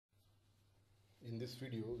In this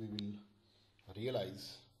video we will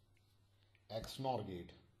realize XNOR gate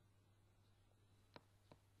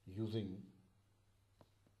using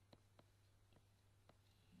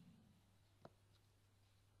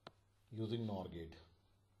NOR gate.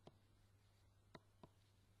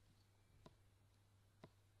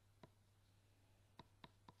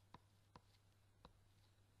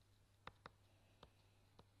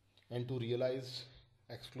 And to realize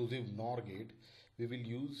exclusive NOR gate, we will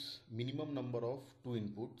use minimum number of two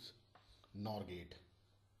inputs NOR gate.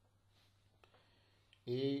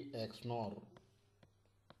 A XNOR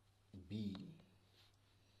B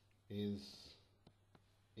is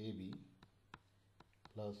AB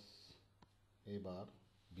plus A bar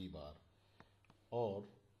B bar, or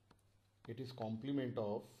it is complement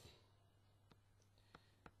of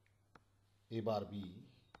A bar B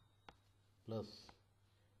plus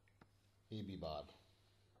AB bar.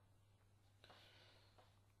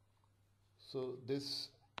 So this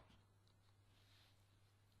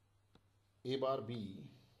A bar B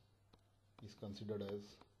is considered as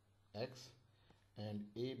X and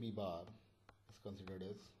AB bar is considered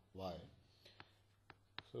as Y.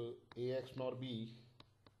 So AX nor B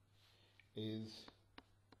is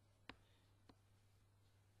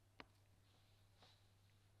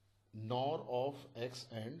NOR of X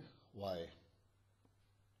and Y,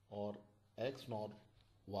 or X nor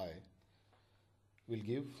Y will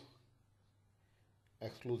give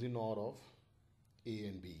exclusive NOR of A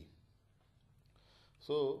and B.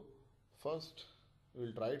 So first we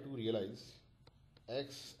will try to realize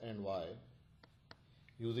X and Y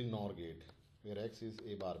using NOR gate, where X is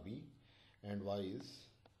A bar B and Y is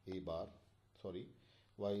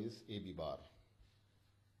Y is AB bar.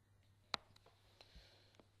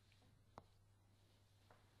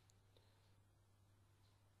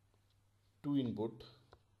 Two input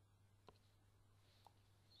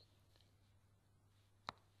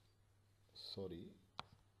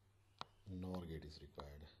NOR gate is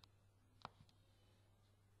required.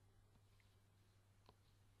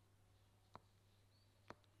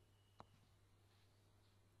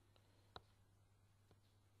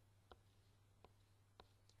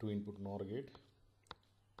 Two input NOR gate,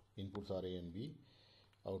 inputs are A and B,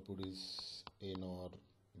 output is A NOR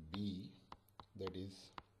B, that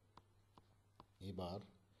is A bar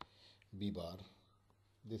B bar.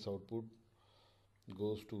 This output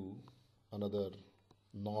goes to another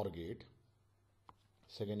NOR gate.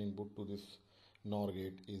 Second input to this NOR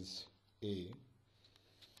gate is A,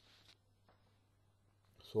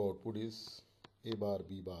 so output is A bar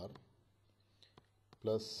B bar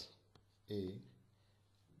plus A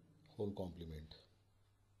whole complement,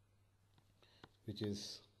 which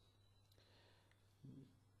is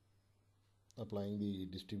applying the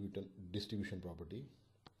distribution property.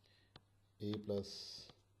 A plus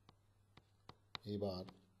A bar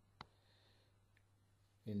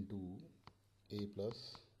into A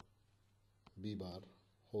plus B bar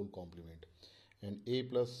whole complement, and A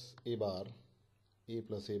plus A bar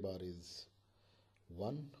is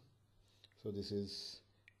 1, so this is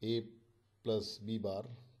A plus B bar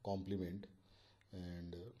complement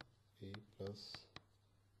and A plus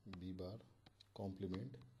B bar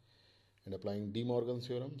complement, and applying De Morgan's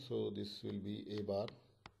theorem, so this will be A bar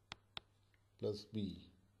plus B,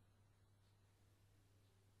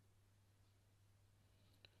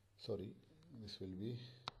 this will be,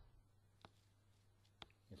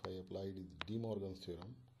 if I applied De Morgan's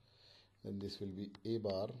theorem, then this will be A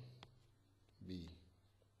bar B,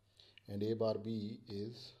 and A bar B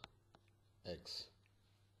is X.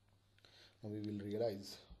 Now we will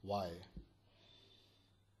realize Y.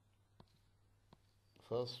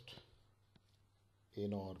 First A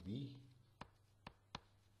NOR B,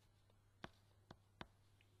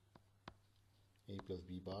 A plus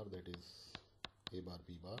B bar, that is A bar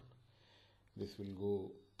B bar. This will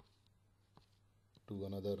go to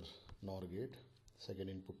another NOR gate. Second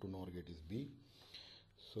input to NOR gate is B,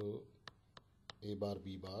 so A bar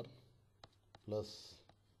B bar plus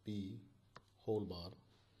B whole bar.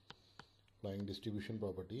 Applying distribution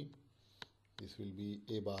property, this will be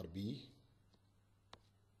A bar B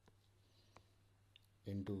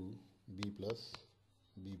into B plus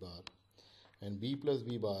B bar, and B plus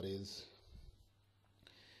B bar is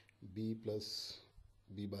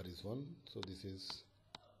 1, so this is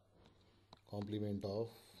complement of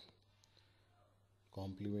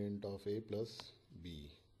A plus B.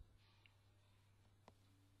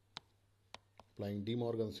 Applying De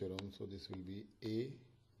Morgan's theorem, so this will be A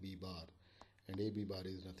B bar, and A B bar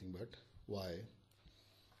is nothing but Y,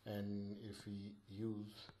 and if we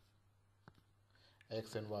use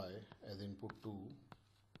X and Y as input to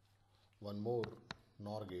one more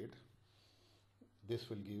NOR gate, This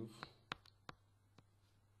will give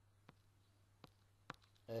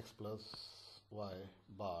x plus y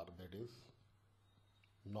bar, that is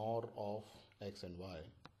NOR of x and y,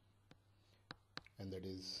 and that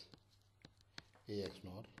is A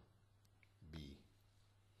XNOR B.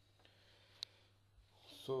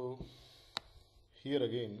 So here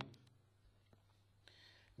again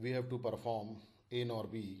we have to perform A NOR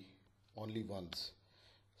B only once.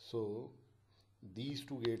 So these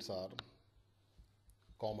two gates are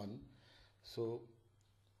common. So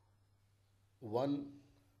one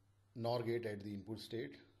NOR gate at the input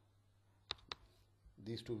state,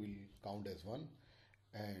 these two will count as one,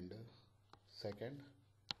 and second,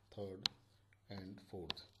 third and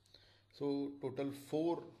fourth. So total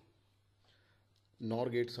 4 NOR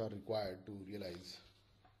gates are required to realize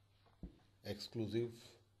exclusive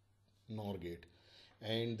NOR gate,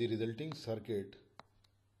 and the resulting circuit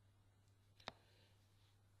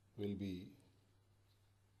will be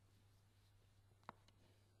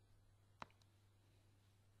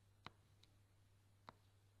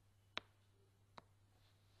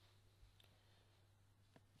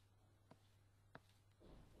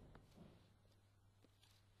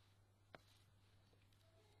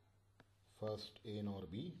first A NOR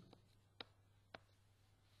B,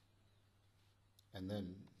 and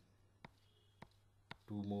then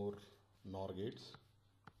 2 more NOR gates,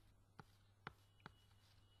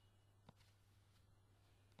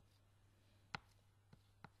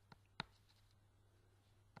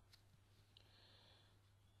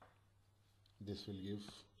 this will give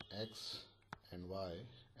X and Y,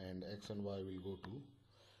 and X and Y will go to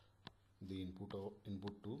the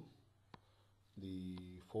input to the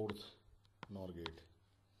fourth NOR gate,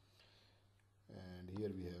 and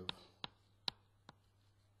here we have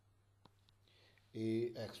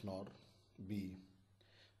A XNOR B.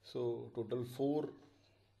 So total 4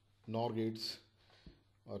 NOR gates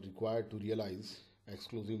are required to realize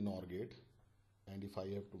exclusive NOR gate, and if I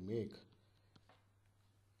have to make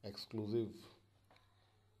exclusive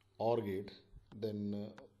OR gate,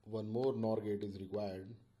 then one more NOR gate is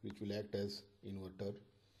required, which will act as inverter,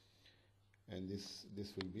 and this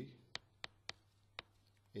will be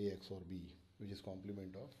A XOR B, which is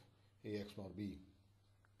complement of A XOR B.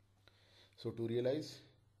 So to realize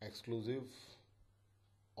exclusive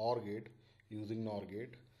OR gate using NOR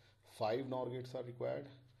gate, 5 NOR gates are required,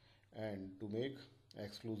 and to make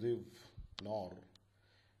exclusive NOR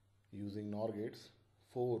using NOR gates,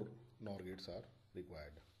 4 NOR gates are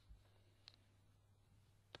required.